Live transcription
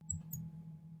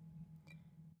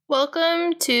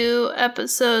Welcome to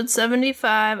episode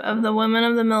 75 of the Women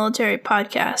of the Military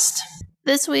podcast.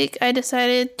 This week, I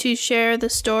decided to share the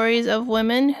stories of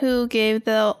women who gave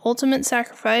the ultimate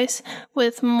sacrifice.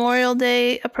 With Memorial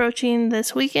Day approaching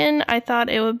this weekend, I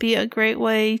thought it would be a great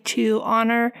way to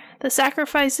honor the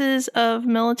sacrifices of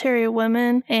military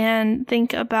women and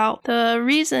think about the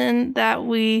reason that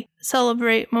we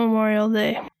celebrate Memorial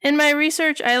Day. In my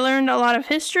research, I learned a lot of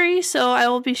history, so I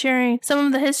will be sharing some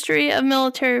of the history of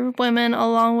military women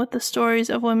along with the stories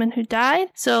of women who died.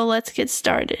 So let's get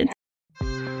started.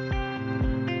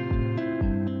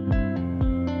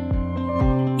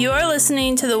 You are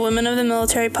listening to the Women of the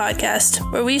Military podcast,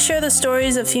 where we share the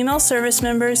stories of female service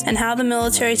members and how the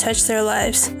military touched their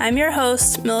lives. I'm your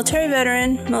host, military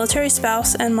veteran, military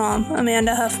spouse, and mom,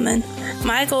 Amanda Huffman.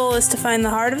 My goal is to find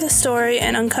the heart of the story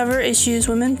and uncover issues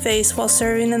women face while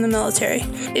serving in the military.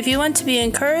 If you want to be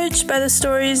encouraged by the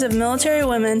stories of military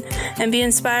women and be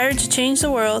inspired to change the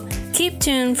world, keep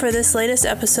tuned for this latest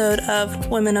episode of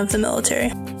Women of the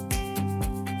Military.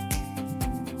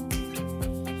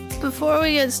 Before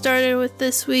we get started with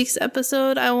this week's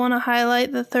episode, I want to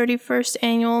highlight the 31st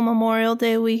annual Memorial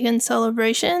Day weekend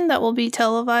celebration that will be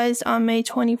televised on May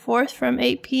 24th from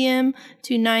 8 p.m.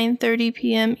 to 9:30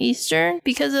 p.m. Eastern.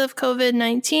 Because of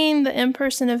COVID-19, the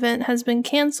in-person event has been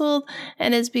canceled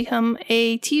and has become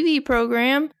a TV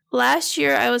program. Last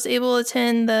year, I was able to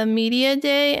attend the media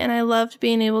day, and I loved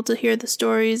being able to hear the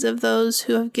stories of those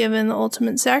who have given the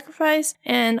ultimate sacrifice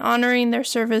and honoring their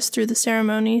service through the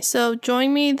ceremony. So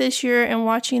join me this year in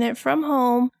watching it from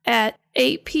home at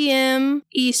 8 p.m.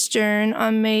 Eastern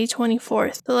on May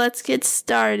 24th. So let's get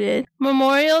started.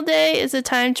 Memorial Day is a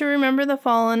time to remember the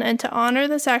fallen and to honor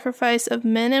the sacrifice of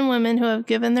men and women who have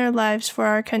given their lives for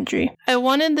our country. I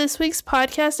wanted this week's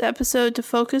podcast episode to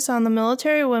focus on the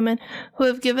military women who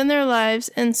have given their lives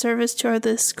in service to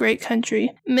this great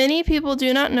country. Many people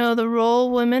do not know the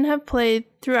role women have played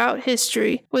throughout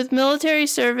history, with military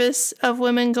service of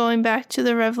women going back to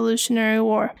the Revolutionary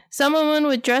War. Some women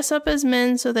would dress up as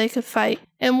men so they could fight.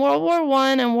 In World War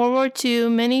I and World War II,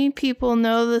 many people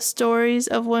know the stories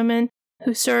of women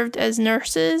who served as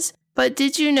nurses. But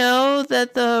did you know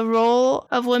that the role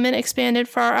of women expanded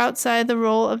far outside the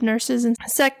role of nurses and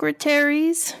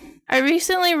secretaries? I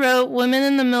recently wrote Women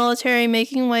in the Military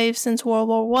Making Waves Since World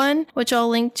War I, which I'll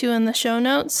link to in the show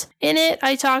notes. In it,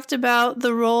 I talked about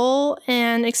the role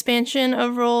and expansion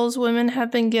of roles women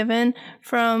have been given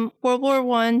from World War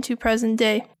I to present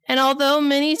day. And although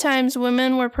many times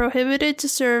women were prohibited to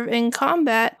serve in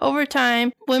combat, over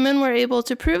time, women were able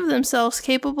to prove themselves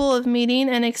capable of meeting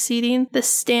and exceeding the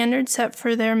standards set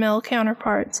for their male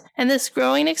counterparts. And this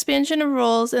growing expansion of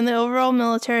roles in the overall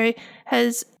military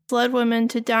has led women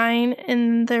to dying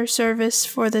in their service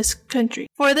for this country.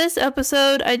 For this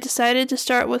episode, I decided to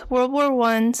start with World War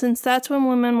I, since that's when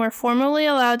women were formally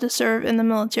allowed to serve in the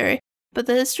military. But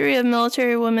the history of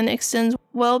military women extends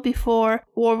well before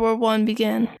World War I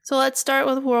began. So let's start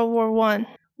with World War I.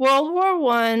 World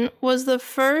War I was the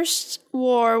first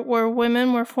war where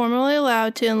women were formally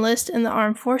allowed to enlist in the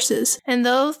armed forces. And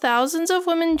though thousands of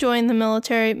women joined the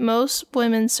military, most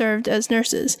women served as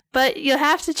nurses. But you'll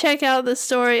have to check out the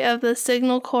story of the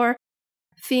Signal Corps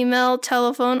female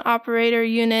telephone operator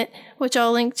unit, which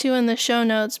I'll link to in the show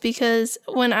notes, because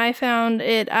when I found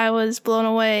it, I was blown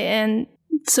away and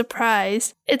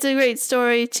surprised. It's a great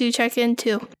story to check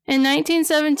into. In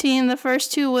 1917, the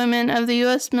first two women of the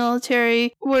U.S.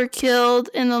 military were killed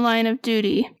in the line of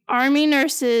duty. Army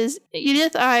nurses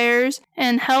Edith Ayers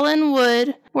and Helen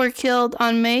Wood were killed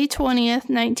on May 20th,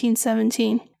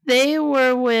 1917. They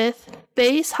were with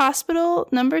Base Hospital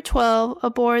No. 12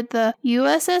 aboard the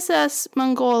USS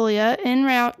Mongolia en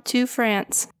route to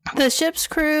France. The ship's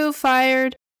crew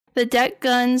fired the deck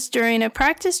guns during a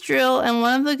practice drill, and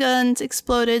one of the guns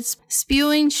exploded,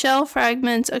 spewing shell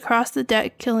fragments across the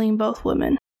deck, killing both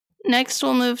women. Next,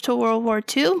 we'll move to World War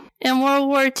II. In World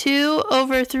War II,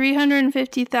 over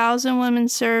 350,000 women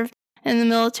served in the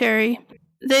military.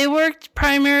 They worked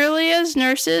primarily as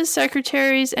nurses,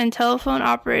 secretaries, and telephone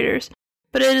operators,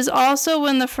 but it is also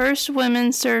when the first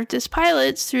women served as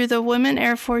pilots through the Women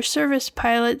Air Force Service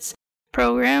Pilots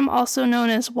program, also known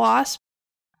as WASP.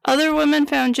 Other women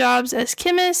found jobs as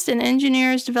chemists and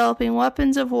engineers developing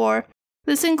weapons of war.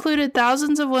 This included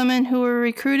thousands of women who were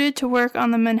recruited to work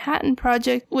on the Manhattan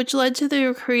Project, which led to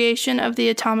the creation of the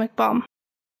atomic bomb.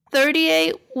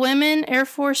 38 women Air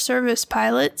Force service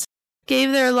pilots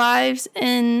gave their lives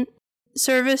in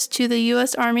service to the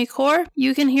U.S. Army Corps.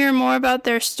 You can hear more about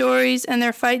their stories and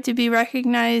their fight to be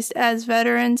recognized as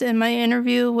veterans in my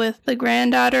interview with the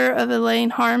granddaughter of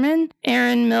Elaine Harmon,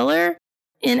 Erin Miller,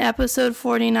 in episode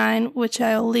 49, which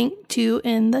I'll link to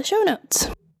in the show notes.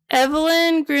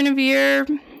 Evelyn Guinevere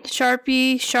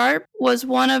Sharpie Sharp was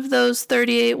one of those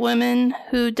 38 women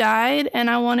who died, and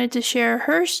I wanted to share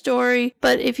her story,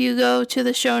 but if you go to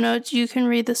the show notes, you can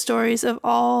read the stories of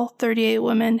all 38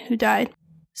 women who died.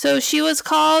 So she was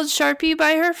called Sharpie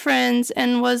by her friends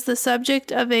and was the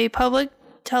subject of a public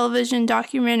television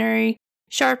documentary,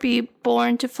 Sharpie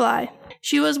Born to Fly.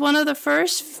 She was one of the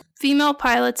first female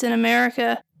pilots in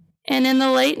America, and in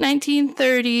the late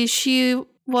 1930s, she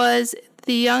was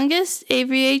the youngest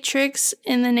aviatrix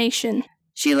in the nation.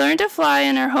 She learned to fly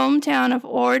in her hometown of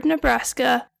Ord,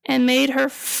 Nebraska, and made her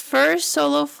first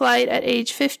solo flight at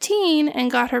age 15 and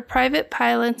got her private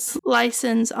pilot's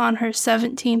license on her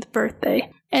 17th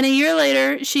birthday. And a year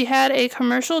later, she had a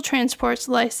commercial transport's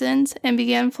license and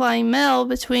began flying mail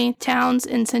between towns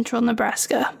in central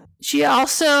Nebraska. She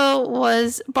also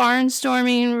was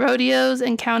barnstorming rodeos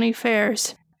and county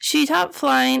fairs. She taught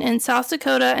flying in South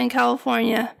Dakota and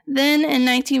California. Then, in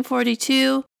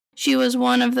 1942, she was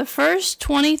one of the first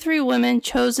 23 women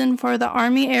chosen for the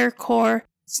Army Air Corps'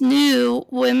 new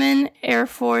Women Air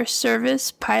Force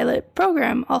Service Pilot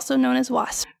Program, also known as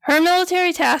WASP. Her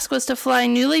military task was to fly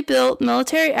newly built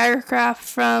military aircraft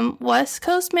from West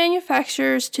Coast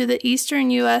manufacturers to the eastern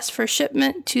U.S. for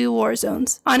shipment to war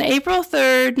zones. On April 3,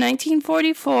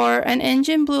 1944, an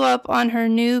engine blew up on her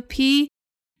new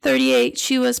P-38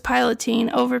 she was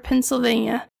piloting over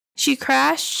Pennsylvania. She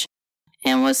crashed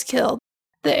and was killed.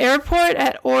 The airport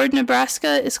at Ord,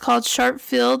 Nebraska is called Sharp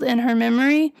Field in her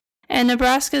memory, and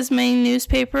Nebraska's main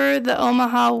newspaper, the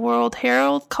Omaha World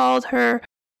Herald, called her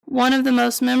one of the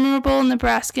most memorable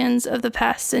Nebraskans of the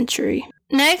past century.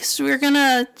 Next, we're going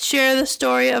to share the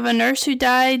story of a nurse who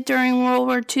died during World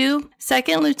War II,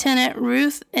 Second Lieutenant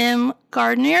Ruth M.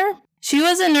 Gardner. She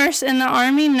was a nurse in the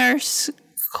Army Nurse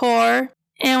Corps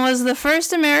and was the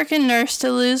first American nurse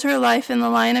to lose her life in the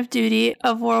line of duty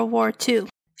of World War II.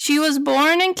 She was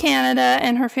born in Canada,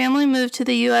 and her family moved to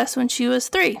the U.S. when she was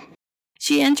 3.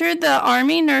 She entered the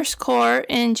Army Nurse Corps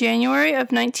in January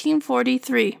of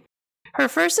 1943. Her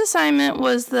first assignment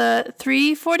was the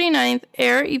 349th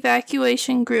Air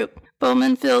Evacuation Group,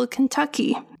 Bowmanville,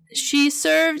 Kentucky. She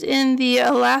served in the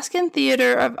Alaskan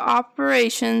Theater of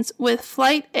Operations with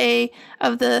Flight A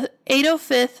of the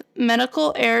 805th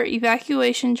Medical Air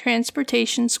Evacuation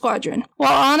Transportation Squadron.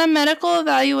 While on a medical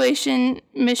evaluation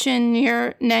mission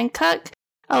near Nantucket,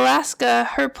 Alaska,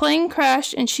 her plane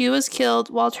crashed and she was killed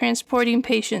while transporting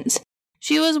patients.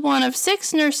 She was one of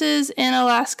 6 nurses in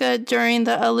Alaska during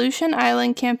the Aleutian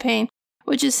Island Campaign,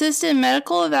 which assisted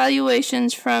medical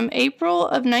evaluations from April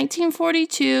of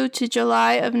 1942 to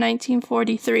July of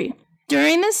 1943.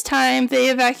 During this time, they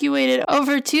evacuated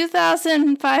over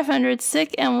 2,500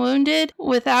 sick and wounded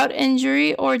without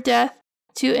injury or death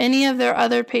to any of their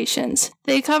other patients.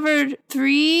 They covered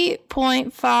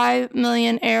 3.5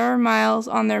 million air miles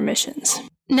on their missions.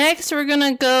 Next, we're going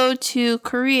to go to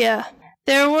Korea.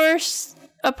 There were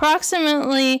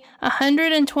approximately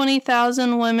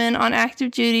 120,000 women on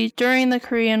active duty during the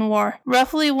Korean War.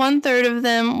 Roughly 1/3 of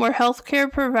them were healthcare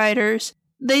providers.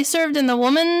 They served in the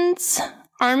Women's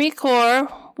Army Corps,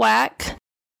 WAC,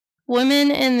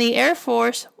 Women in the Air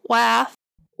Force, WAF,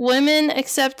 Women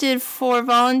accepted for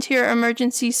Volunteer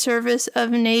Emergency Service of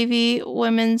Navy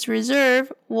Women's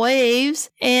Reserve,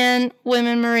 WAVES, and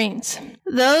Women Marines.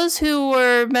 Those who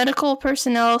were medical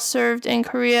personnel served in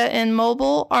Korea in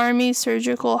Mobile Army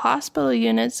Surgical Hospital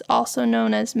Units, also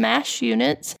known as MASH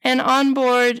units, and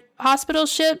onboard hospital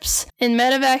ships, in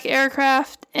medevac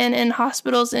aircraft, and in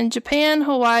hospitals in Japan,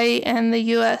 Hawaii, and the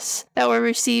U.S. that were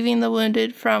receiving the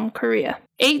wounded from Korea.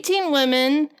 18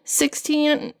 women,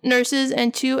 16 nurses,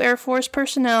 and 2 Air Force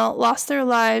personnel lost their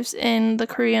lives in the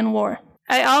Korean War.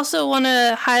 I also want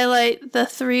to highlight the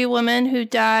 3 women who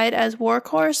died as war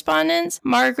correspondents.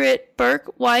 Margaret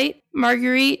Burke White,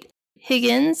 Marguerite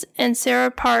Higgins, and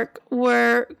Sarah Park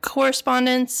were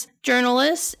correspondents,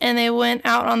 journalists, and they went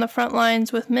out on the front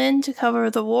lines with men to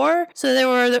cover the war. So they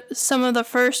were some of the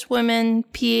first women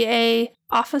PA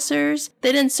officers.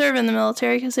 They didn't serve in the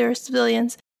military because they were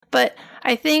civilians, but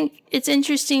I think it's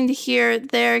interesting to hear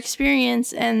their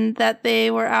experience and that they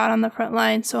were out on the front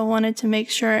line, so I wanted to make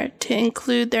sure to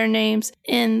include their names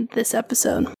in this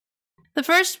episode. The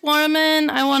first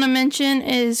woman I want to mention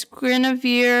is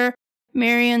Guinevere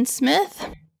Marion Smith.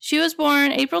 She was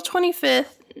born April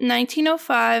 25th,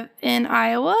 1905 in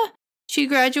Iowa. She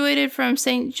graduated from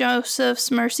St. Joseph's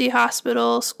Mercy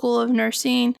Hospital School of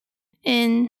Nursing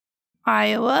in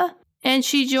Iowa, and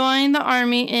she joined the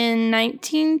Army in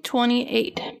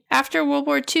 1928. After World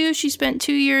War II, she spent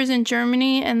 2 years in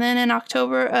Germany, and then in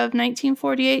October of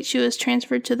 1948, she was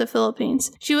transferred to the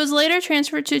Philippines. She was later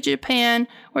transferred to Japan,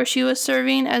 where she was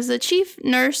serving as the chief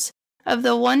nurse of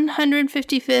the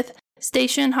 155th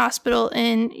Station Hospital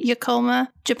in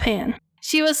Yokohama, Japan.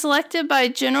 She was selected by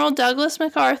General Douglas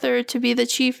MacArthur to be the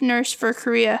chief nurse for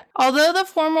Korea. Although the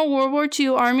former World War II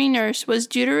Army nurse was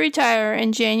due to retire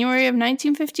in January of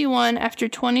 1951 after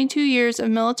 22 years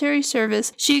of military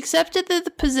service, she accepted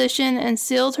the position and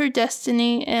sealed her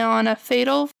destiny on a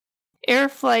fatal air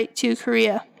flight to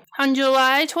Korea. On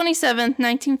July 27,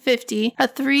 1950, a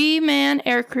 3-man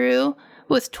aircrew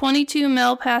with 22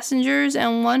 male passengers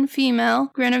and 1 female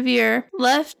grenadier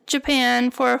left Japan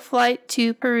for a flight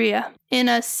to Korea in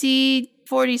a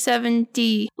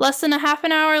C-47D. Less than a half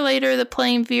an hour later, the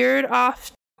plane veered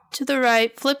off to the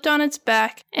right, flipped on its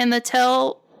back, and the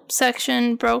tail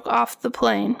section broke off the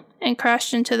plane and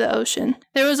crashed into the ocean.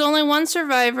 There was only one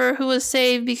survivor who was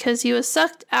saved because he was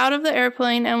sucked out of the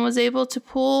airplane and was able to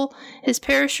pull his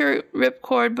parachute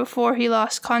ripcord before he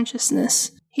lost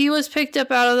consciousness. He was picked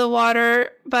up out of the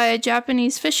water by a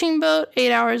Japanese fishing boat.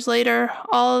 8 hours later,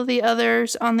 all of the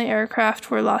others on the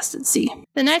aircraft were lost at sea.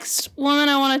 The next woman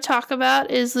I want to talk about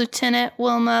is Lieutenant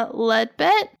Wilma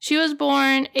Ledbett. She was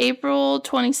born April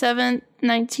 27,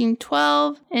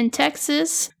 1912 in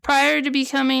Texas. Prior to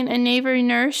becoming a Navy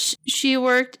nurse, she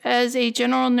worked as a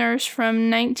general nurse from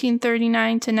 1939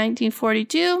 to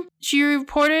 1942. She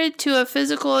reported to a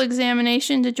physical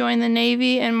examination to join the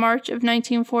Navy in March of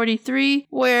 1943,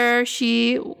 where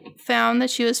she found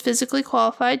that she was physically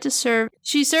qualified to serve.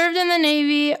 She served in the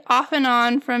Navy off and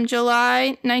on from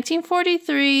July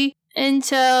 1943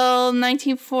 until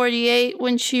 1948,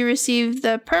 when she received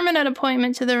the permanent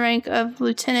appointment to the rank of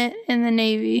lieutenant in the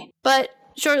Navy. But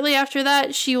shortly after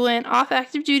that, she went off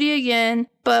active duty again,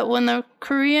 but when the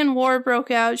Korean War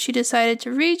broke out, she decided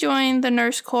to rejoin the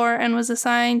Nurse Corps and was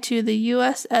assigned to the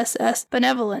USS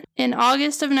Benevolent. In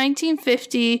August of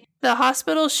 1950, the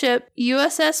hospital ship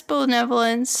USS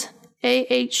Benevolence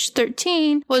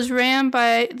AH-13 was rammed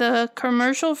by the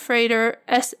commercial freighter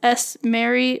SS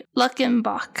Mary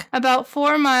Luckenbach, about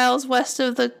 4 miles west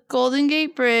of the Golden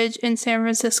Gate Bridge in San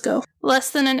Francisco. Less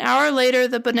than an hour later,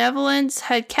 the Benevolence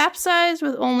had capsized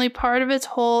with only part of its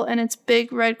hull and its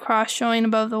big red cross showing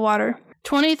above the water.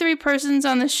 23 persons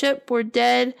on the ship were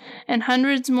dead, and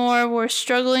hundreds more were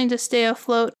struggling to stay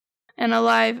afloat and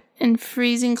alive in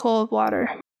freezing cold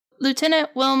water. Lieutenant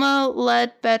Wilma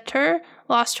Ledbetter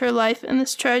lost her life in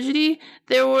this tragedy.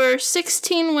 There were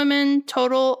 16 women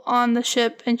total on the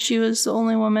ship, and she was the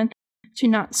only woman to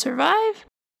not survive.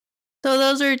 So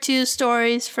those are 2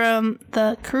 stories from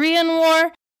the Korean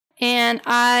War, and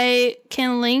I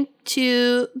can link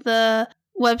to the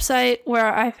website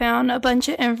where I found a bunch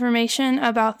of information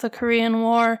about the Korean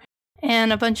War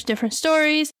and a bunch of different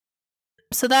stories.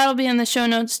 So that'll be in the show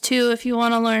notes too if you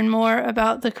want to learn more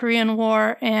about the Korean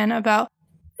War and about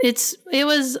it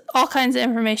was all kinds of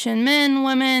information, men,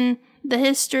 women, the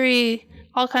history,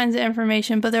 all kinds of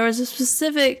information, but there was a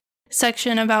specific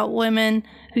section about women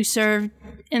who served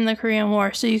in the Korean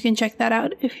War, so you can check that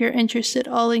out if you're interested.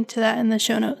 I'll link to that in the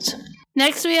show notes.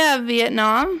 Next we have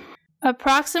Vietnam.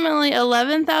 Approximately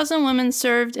 11,000 women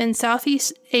served in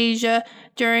Southeast Asia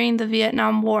during the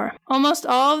Vietnam War. Almost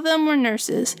all of them were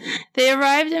nurses. They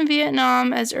arrived in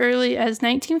Vietnam as early as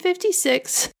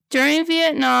 1956. During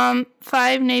Vietnam,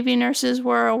 5 Navy nurses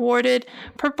were awarded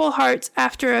Purple Hearts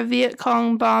after a Viet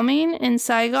Cong bombing in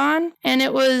Saigon, and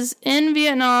it was in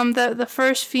Vietnam that the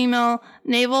first female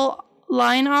naval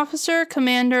line officer,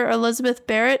 Commander Elizabeth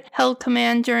Barrett, held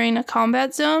command during a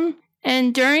combat zone.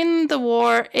 And during the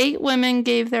war, 8 women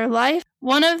gave their life.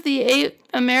 One of the 8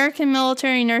 American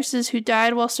military nurses who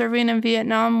died while serving in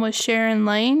Vietnam was Sharon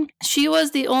Lane. She was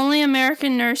the only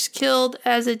American nurse killed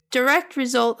as a direct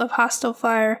result of hostile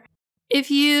fire.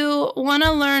 If you want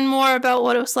to learn more about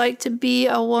what it was like to be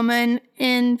a woman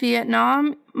in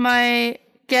Vietnam, my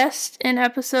guest in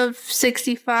episode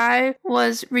 65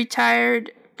 was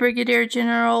retired Brigadier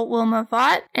General Wilma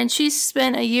Vaught, and she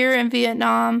spent a year in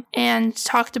Vietnam and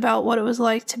talked about what it was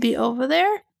like to be over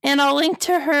there. And I'll link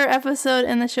to her episode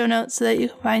in the show notes so that you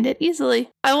can find it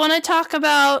easily. I want to talk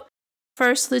about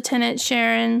First Lieutenant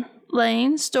Sharon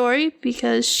Lane's story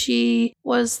because she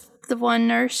was the one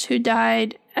nurse who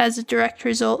died as a direct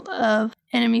result of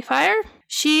enemy fire.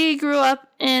 She grew up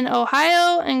in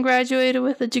Ohio and graduated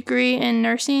with a degree in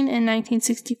nursing in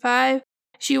 1965.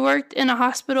 She worked in a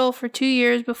hospital for 2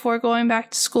 years before going back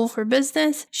to school for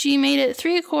business. She made it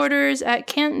 3 quarters at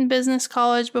Canton Business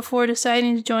College before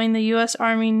deciding to join the U.S.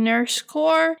 Army Nurse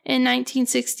Corps in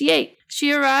 1968.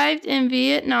 She arrived in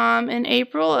Vietnam in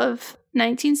April of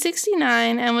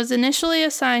 1969, and was initially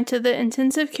assigned to the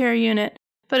intensive care unit.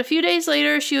 But a few days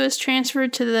later, she was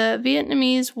transferred to the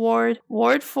Vietnamese ward,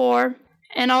 Ward 4,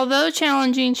 and although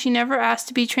challenging, she never asked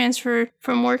to be transferred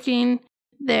from working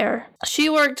there. She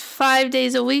worked 5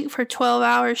 days a week for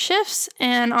 12-hour shifts,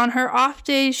 and on her off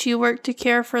days, she worked to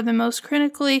care for the most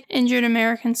critically injured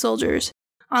American soldiers.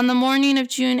 On the morning of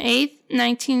June 8,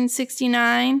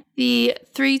 1969, the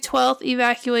 312th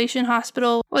Evacuation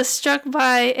Hospital was struck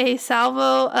by a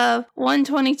salvo of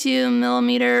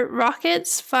 122mm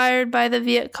rockets fired by the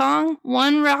Viet Cong.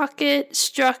 One rocket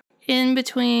struck in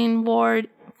between Ward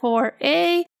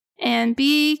 4A and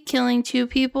B, killing 2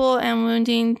 people and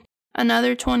wounding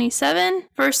another 27.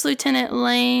 First Lieutenant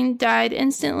Lane died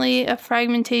instantly of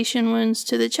fragmentation wounds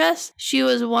to the chest. She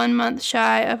was 1 month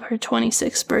shy of her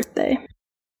 26th birthday.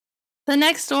 The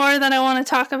next war that I want to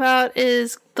talk about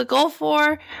is the Gulf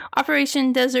War,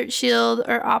 Operation Desert Shield,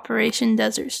 or Operation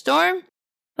Desert Storm.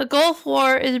 The Gulf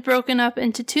War is broken up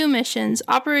into 2 missions.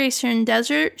 Operation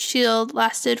Desert Shield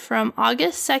lasted from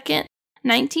August 2nd,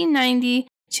 1990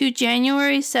 to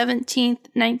January 17th,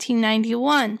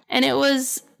 1991, and it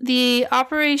was the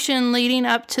operation leading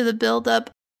up to the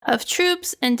buildup of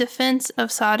troops and defense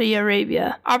of Saudi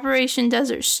Arabia. Operation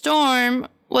Desert Storm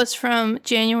was from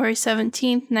January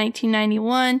 17,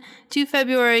 1991 to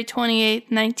February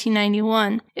 28,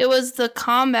 1991. It was the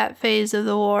combat phase of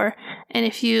the war, and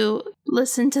if you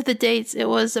listen to the dates, it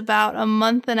was about a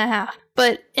month and a half.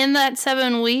 But in that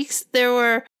 7 weeks, there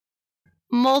were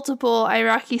multiple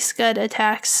Iraqi Scud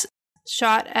attacks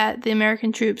shot at the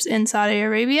American troops in Saudi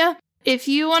Arabia. If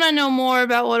you want to know more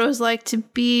about what it was like to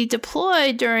be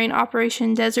deployed during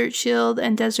Operation Desert Shield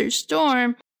and Desert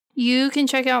Storm, you can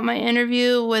check out my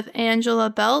interview with Angela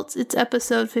Beltz. It's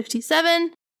episode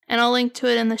 57, and I'll link to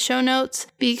it in the show notes,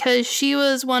 because she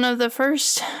was one of the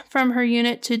first from her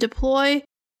unit to deploy.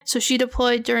 So she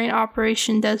deployed during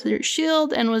Operation Desert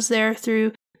Shield and was there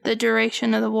through the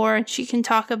duration of the war, and she can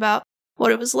talk about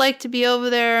what it was like to be over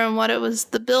there and what it was,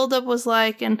 the buildup was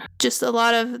like, and just a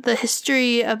lot of the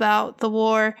history about the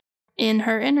war in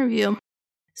her interview.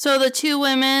 So the 2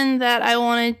 women that I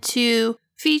wanted to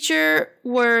feature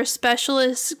were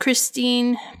Specialist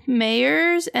Christine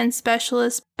Mayers and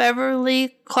Specialist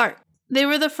Beverly Clark. They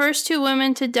were the first 2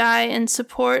 women to die in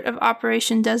support of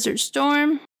Operation Desert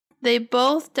Storm. They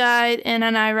both died in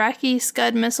an Iraqi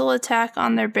Scud missile attack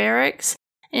on their barracks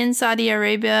in Saudi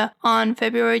Arabia on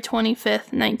February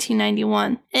 25th,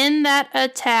 1991. In that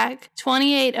attack,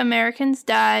 28 Americans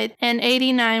died and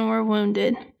 89 were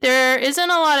wounded. There isn't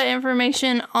a lot of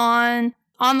information on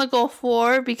the Gulf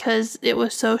War because it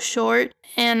was so short,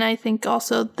 and I think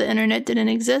also the internet didn't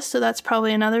exist, so that's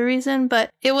probably another reason. But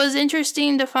it was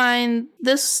interesting to find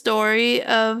this story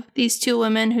of these 2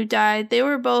 women who died. They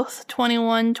were both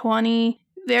 21, 20,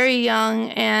 very young,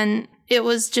 and it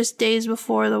was just days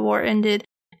before the war ended.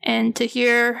 And to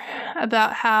hear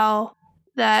about how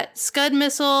that Scud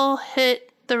missile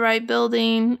hit the right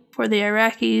building for the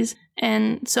Iraqis,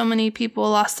 and so many people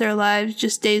lost their lives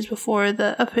just days before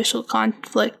the official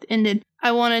conflict ended.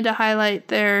 I wanted to highlight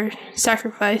their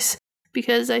sacrifice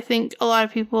because I think a lot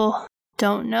of people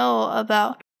don't know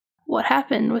about what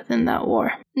happened within that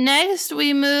war. Next,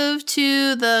 we move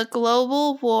to the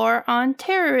global war on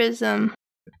terrorism.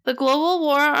 The global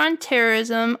war on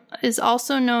terrorism is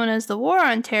also known as the War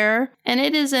on Terror, and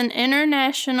it is an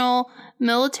international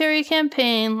military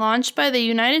campaign launched by the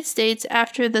United States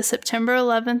after the September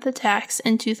 11th attacks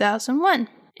in 2001.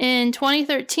 In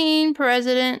 2013,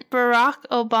 President Barack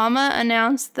Obama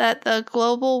announced that the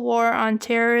global war on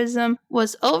terrorism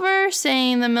was over,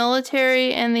 saying the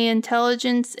military and the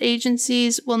intelligence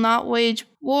agencies will not wage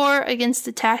war against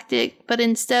the tactic, but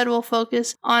instead will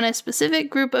focus on a specific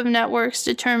group of networks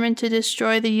determined to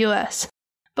destroy the U.S.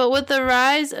 But with the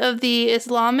rise of the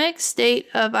Islamic State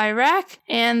of Iraq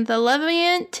and the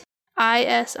Levant,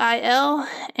 ISIL,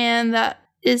 and the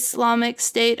Islamic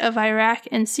State of Iraq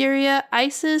and Syria,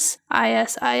 ISIS,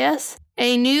 ISIS,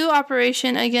 a new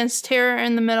operation against terror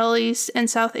in the Middle East and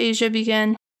South Asia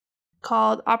began,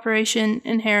 called Operation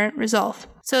Inherent Resolve.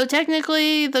 So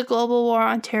technically, the global war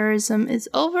on terrorism is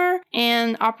over,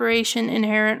 and Operation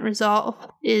Inherent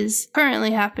Resolve is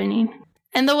currently happening.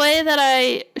 And the way that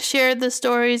I shared the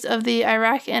stories of the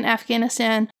Iraq and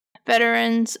Afghanistan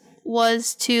veterans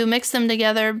was to mix them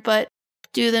together, but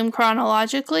do them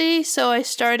chronologically. So I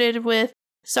started with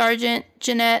Sergeant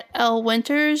Jeanette L.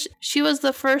 Winters. She was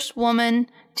the first woman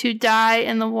to die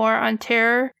in the war on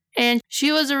terror, and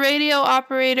she was a radio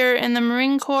operator in the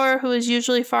Marine Corps who was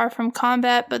usually far from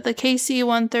combat, but the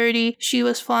KC-130 she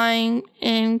was flying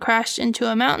in crashed into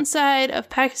a mountainside of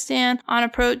Pakistan on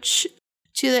approach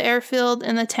to the airfield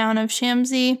in the town of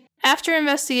Shamsi. After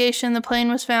investigation, the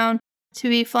plane was found to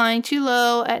be flying too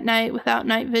low at night without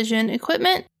night vision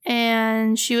equipment,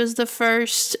 and she was the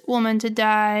first woman to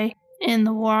die in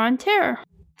the War on Terror.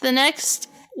 The next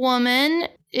woman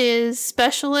is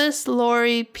Specialist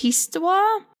Lori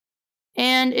Pistewa.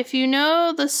 And if you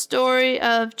know the story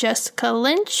of Jessica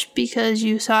Lynch, because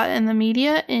you saw it in the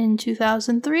media in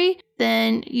 2003,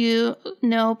 then you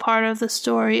know part of the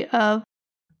story of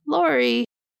Lori.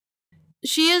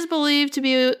 She is believed to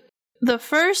be the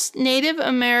first Native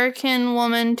American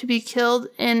woman to be killed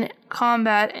in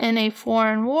combat in a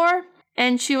foreign war,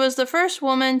 and she was the first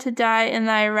woman to die in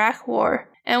the Iraq War,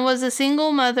 and was a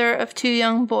single mother of 2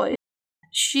 young boys.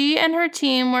 She and her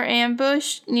team were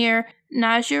ambushed near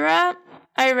Najira,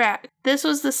 Iraq. This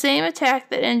was the same attack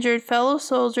that injured fellow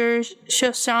soldiers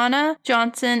Shoshana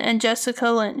Johnson and Jessica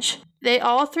Lynch. They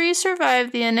all 3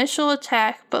 survived the initial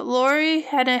attack, but Lori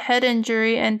had a head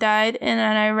injury and died in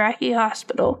an Iraqi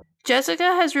hospital. Jessica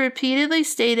has repeatedly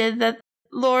stated that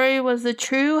Lori was the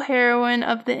true heroine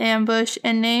of the ambush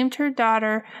and named her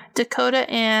daughter Dakota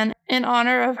Ann in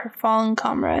honor of her fallen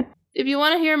comrade. If you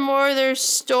want to hear more of their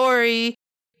story,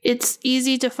 it's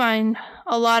easy to find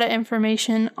a lot of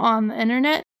information on the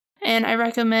internet, and I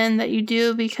recommend that you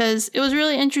do because it was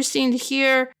really interesting to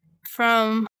hear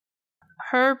from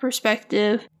her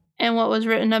perspective and what was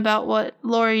written about what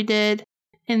Lori did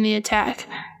in the attack.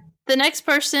 The next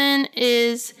person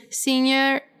is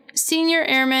Senior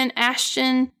Airman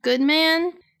Ashton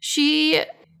Goodman. She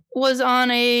was on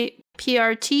a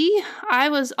PRT. I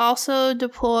was also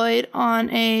deployed on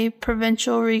a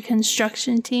Provincial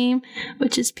Reconstruction Team,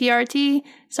 which is PRT.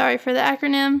 Sorry for the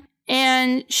acronym.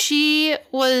 And she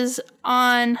was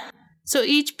on... So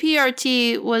each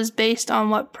PRT was based on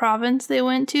what province they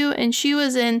went to, and she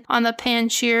was on the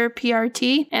Panjshir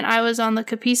PRT, and I was on the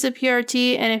Kapisa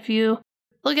PRT, and if you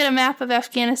look at a map of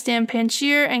Afghanistan,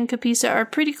 Panjshir and Kapisa are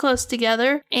pretty close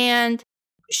together, and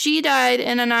she died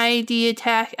in an IED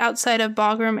attack outside of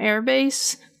Bagram Air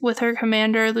Base with her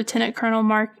commander, Lieutenant Colonel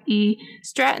Mark E.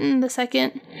 Stratton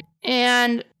II.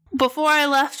 And before I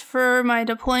left for my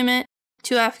deployment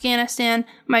to Afghanistan,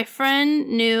 my friend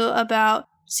knew about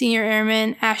Senior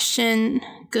Airman Ashton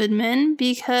Goodman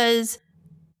because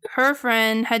her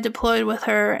friend had deployed with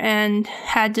her and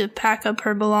had to pack up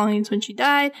her belongings when she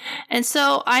died. And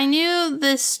so I knew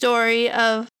this story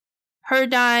of her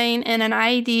dying in an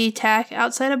IED attack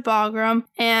outside of Bagram,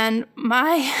 and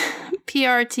my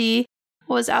PRT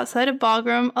was outside of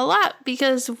Bagram a lot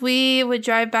because we would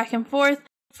drive back and forth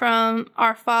from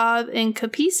our fob in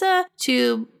Kapisa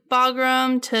to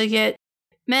Bagram to get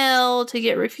mail, to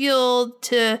get refueled,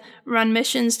 to run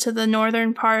missions to the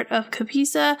northern part of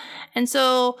Kapisa. And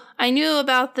so I knew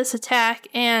about this attack,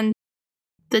 and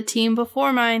the team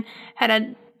before mine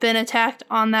had been attacked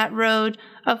on that road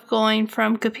of going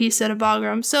from Kapisa to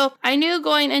Bagram. So I knew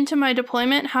going into my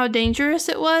deployment how dangerous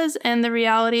it was and the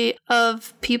reality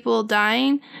of people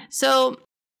dying. So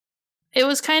it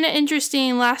was kind of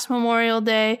interesting last Memorial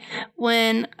Day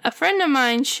when a friend of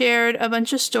mine shared a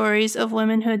bunch of stories of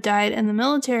women who had died in the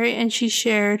military, and she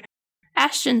shared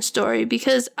Ashton's story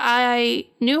because I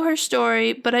knew her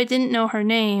story, but I didn't know her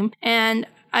name, and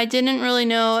I didn't really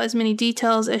know as many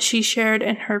details as she shared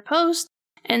in her post.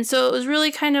 And so it was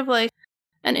really kind of like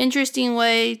an interesting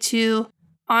way to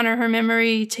honor her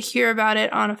memory, to hear about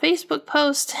it on a Facebook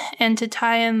post, and to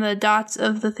tie in the dots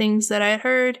of the things that I had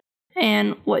heard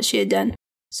and what she had done.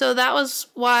 So that was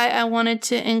why I wanted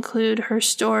to include her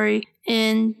story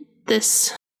in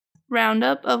this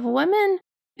roundup of women,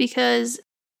 because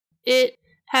it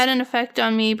had an effect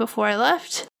on me before I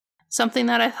left, something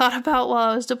that I thought about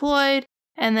while I was deployed,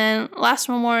 and then last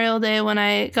Memorial Day when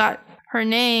I got her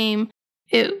name,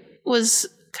 it was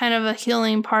kind of a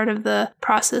healing part of the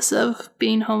process of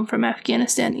being home from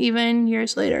Afghanistan, even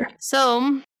years later.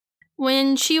 So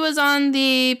when she was on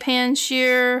the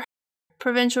Panjshir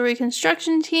Provincial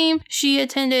Reconstruction Team, she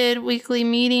attended weekly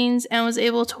meetings and was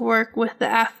able to work with the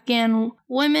Afghan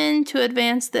women to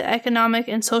advance the economic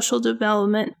and social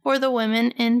development for the women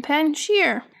in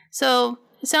Panjshir. So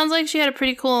it sounds like she had a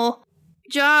pretty cool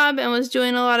job and was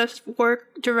doing a lot of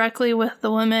work directly with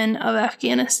the women of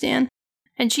Afghanistan.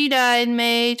 And she died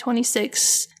May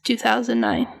 26,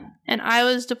 2009. And I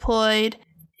was deployed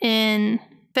in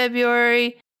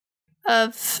February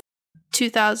of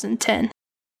 2010.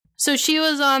 So she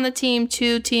was on the team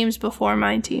 2 teams before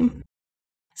my team.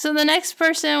 So the next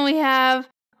person we have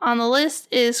on the list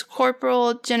is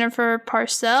Corporal Jennifer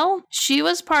Parcell. She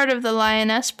was part of the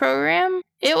Lioness program.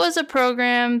 It was a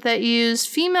program that used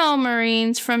female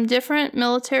Marines from different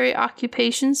military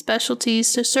occupation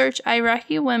specialties to search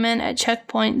Iraqi women at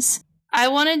checkpoints I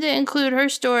wanted to include her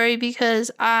story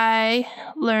because I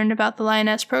learned about the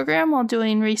Lioness program while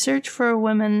doing research for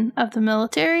women of the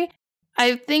military.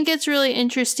 I think it's really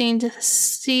interesting to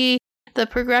see the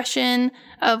progression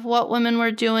of what women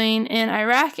were doing in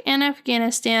Iraq and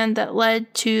Afghanistan that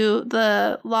led to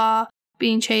the law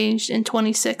being changed in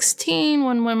 2016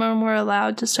 when women were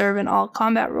allowed to serve in all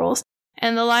combat roles.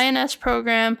 And the Lioness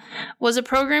program was a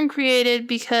program created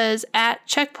because at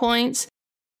checkpoints,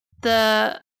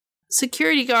 the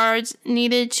security guards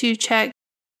needed to check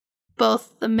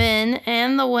both the men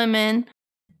and the women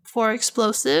for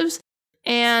explosives.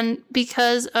 And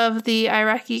because of the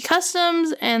Iraqi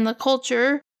customs and the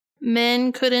culture,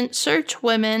 men couldn't search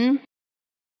women.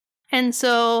 And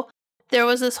so there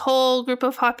was this whole group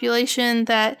of population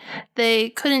that they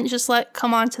couldn't just let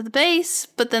come onto the base,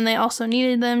 but then they also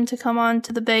needed them to come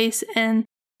onto the base. And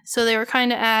so they were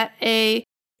kind of at a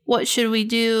what should we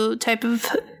do type of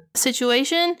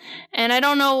situation. And I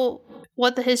don't know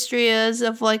what the history is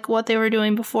of like what they were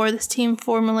doing before this team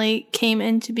formally came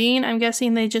into being. I'm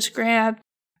guessing they just grabbed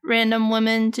random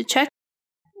women to check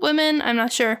women. I'm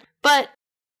not sure. But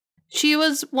she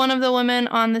was one of the women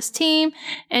on this team,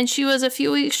 and she was a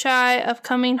few weeks shy of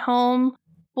coming home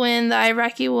when the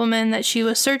Iraqi woman that she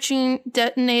was searching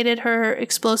detonated her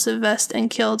explosive vest and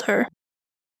killed her.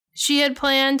 She had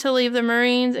planned to leave the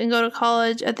Marines and go to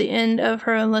college at the end of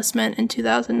her enlistment in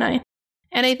 2009.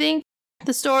 And I think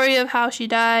the story of how she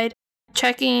died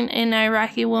checking an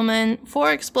Iraqi woman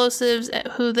for explosives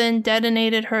who then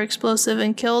detonated her explosive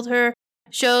and killed her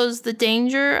shows the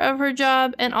danger of her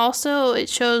job, and also it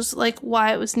shows like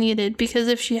why it was needed, because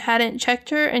if she hadn't checked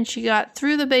her and she got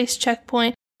through the base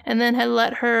checkpoint and then had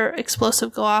let her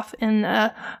explosive go off in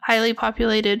a highly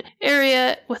populated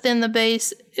area within the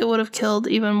base, it would have killed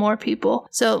even more people.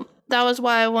 So that was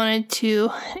why I wanted to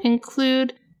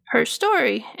include her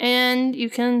story, and you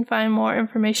can find more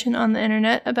information on the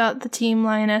internet about the Team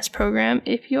Lioness program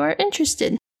if you are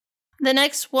interested. The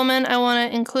next woman I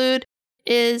want to include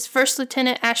is First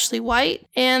Lieutenant Ashley White,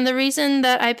 and the reason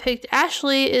that I picked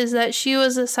Ashley is that she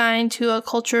was assigned to a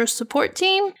cultural support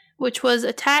team, which was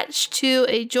attached to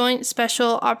a Joint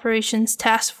Special Operations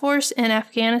Task Force in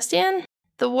Afghanistan.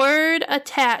 The word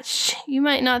attached, you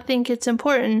might not think it's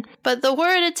important, but the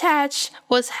word attached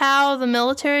was how the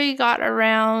military got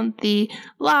around the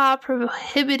law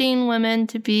prohibiting women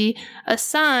to be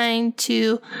assigned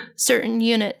to certain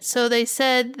units. So they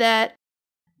said that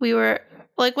we were,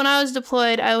 like when I was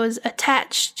deployed, I was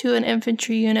attached to an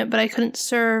infantry unit, but I couldn't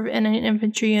serve in an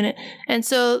infantry unit. And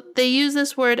so they use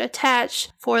this word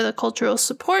attached for the cultural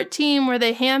support team, where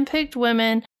they handpicked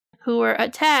women who were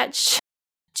attached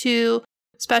to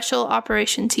special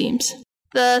operation teams.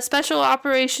 The special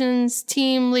operations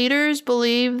team leaders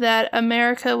believed that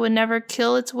America would never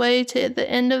kill its way to the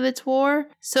end of its war,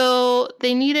 so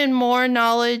they needed more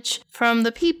knowledge from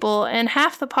the people, and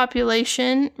half the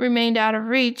population remained out of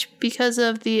reach because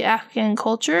of the Afghan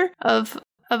culture of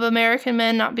American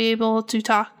men not being able to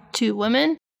talk to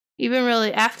women. Even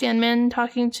really Afghan men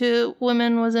talking to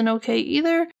women wasn't okay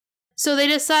either. So they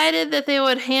decided that they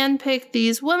would handpick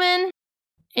these women,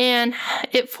 and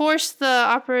it forced the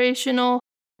operational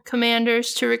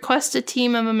commanders to request a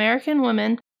team of American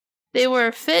women. They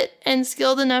were fit and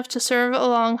skilled enough to serve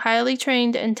along highly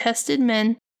trained and tested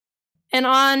men. And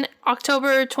on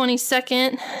October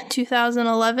 22nd,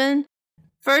 2011,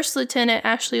 First Lieutenant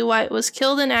Ashley White was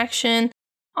killed in action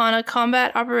on a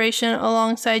combat operation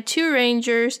alongside 2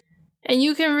 Rangers. And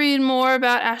you can read more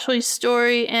about Ashley's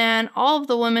story and all of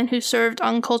the women who served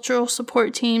on cultural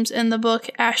support teams in the book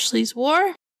Ashley's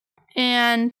War.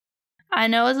 And I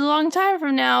know it's a long time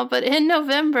from now, but in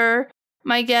November,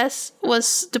 my guest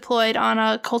was deployed on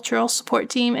a cultural support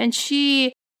team, and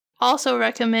she also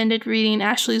recommended reading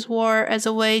Ashley's War as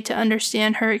a way to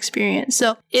understand her experience.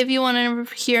 So if you want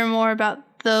to hear more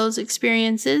about those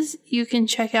experiences, you can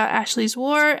check out Ashley's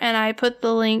War, and I put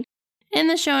the link in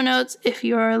the show notes if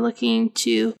you are looking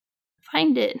to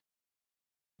find it.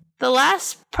 The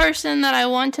last person that I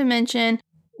want to mention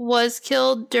was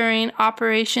killed during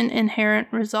Operation Inherent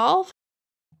Resolve.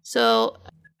 So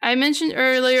I mentioned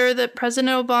earlier that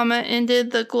President Obama ended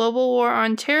the global war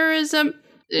on terrorism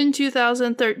in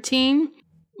 2013,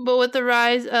 but with the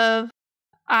rise of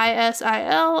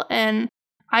ISIL and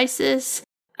ISIS,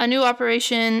 a new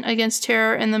operation against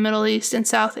terror in the Middle East and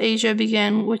South Asia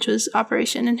began, which was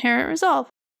Operation Inherent Resolve.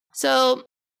 So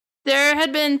there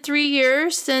had been 3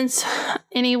 years since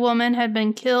any woman had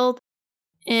been killed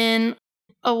in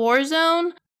a war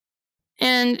zone,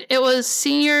 and it was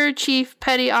Senior Chief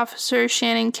Petty Officer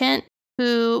Shannon Kent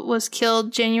who was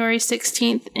killed January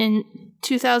 16th in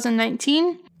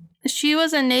 2019. She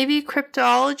was a Navy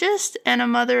cryptologist and a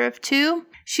mother of 2.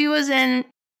 She was in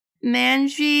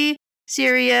Manbij,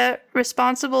 Syria,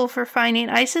 responsible for finding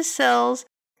ISIS cells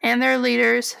and their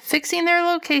leaders, fixing their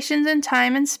locations in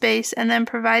time and space, and then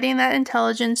providing that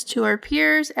intelligence to her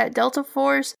peers at Delta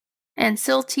Force and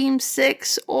SEAL Team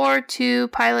 6, or to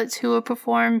pilots who would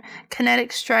perform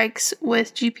kinetic strikes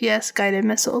with GPS-guided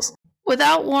missiles.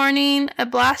 Without warning, a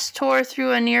blast tore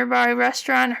through a nearby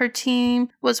restaurant her team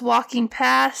was walking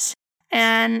past,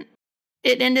 and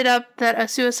it ended up that a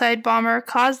suicide bomber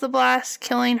caused the blast,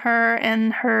 killing her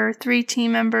and her 3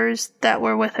 team members that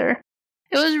were with her.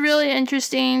 It was really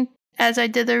interesting as I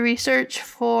did the research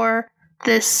for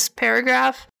this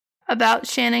paragraph about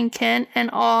Shannon Kent and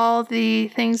all the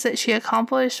things that she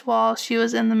accomplished while she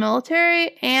was in the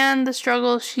military and the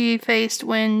struggles she faced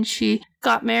when she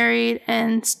got married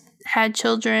and had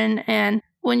children. And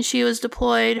when she was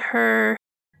deployed, her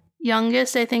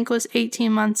youngest, I think, was 18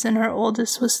 months and her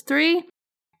oldest was 3.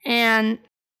 And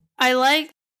I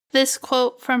like this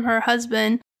quote from her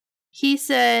husband. He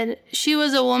said, "She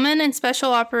was a woman in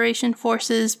Special Operation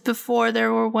Forces before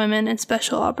there were women in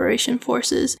Special Operation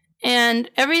Forces." And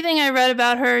everything I read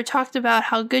about her talked about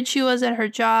how good she was at her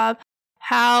job,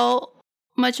 how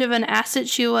much of an asset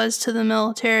she was to the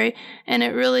military, and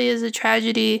it really is a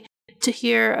tragedy to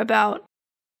hear about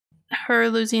her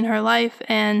losing her life,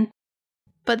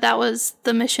 but that was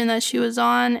the mission that she was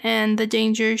on and the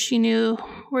dangers she knew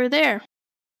were there.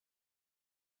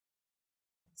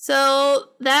 So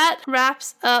that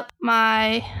wraps up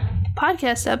my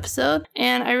podcast episode,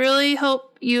 and I really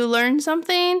hope you learned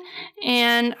something,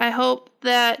 and I hope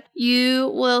that you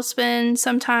will spend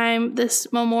some time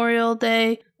this Memorial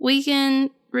Day weekend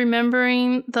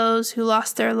remembering those who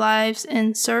lost their lives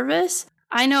in service.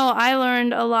 I know I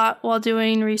learned a lot while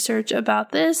doing research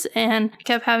about this and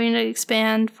kept having to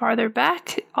expand farther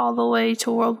back all the way to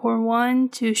World War I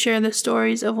to share the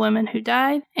stories of women who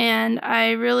died. And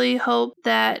I really hope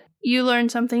that you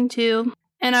learned something too.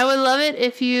 And I would love it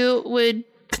if you would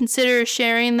consider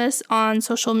sharing this on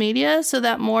social media so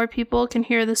that more people can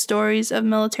hear the stories of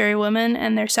military women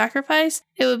and their sacrifice.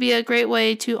 It would be a great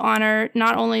way to honor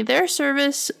not only their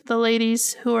service, the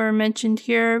ladies who are mentioned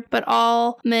here, but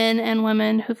all men and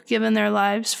women who've given their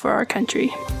lives for our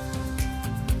country.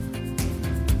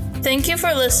 Thank you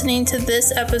for listening to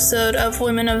this episode of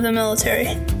Women of the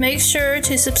Military. Make sure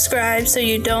to subscribe so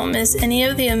you don't miss any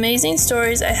of the amazing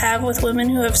stories I have with women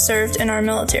who have served in our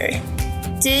military.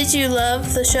 Did you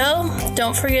love the show?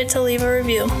 Don't forget to leave a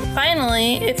review.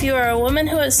 Finally, if you are a woman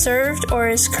who has served or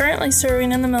is currently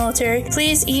serving in the military,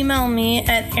 please email me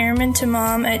at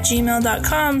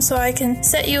airmantomom@gmail.com so I can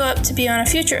set you up to be on a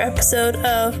future episode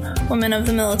of Women of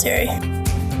the Military.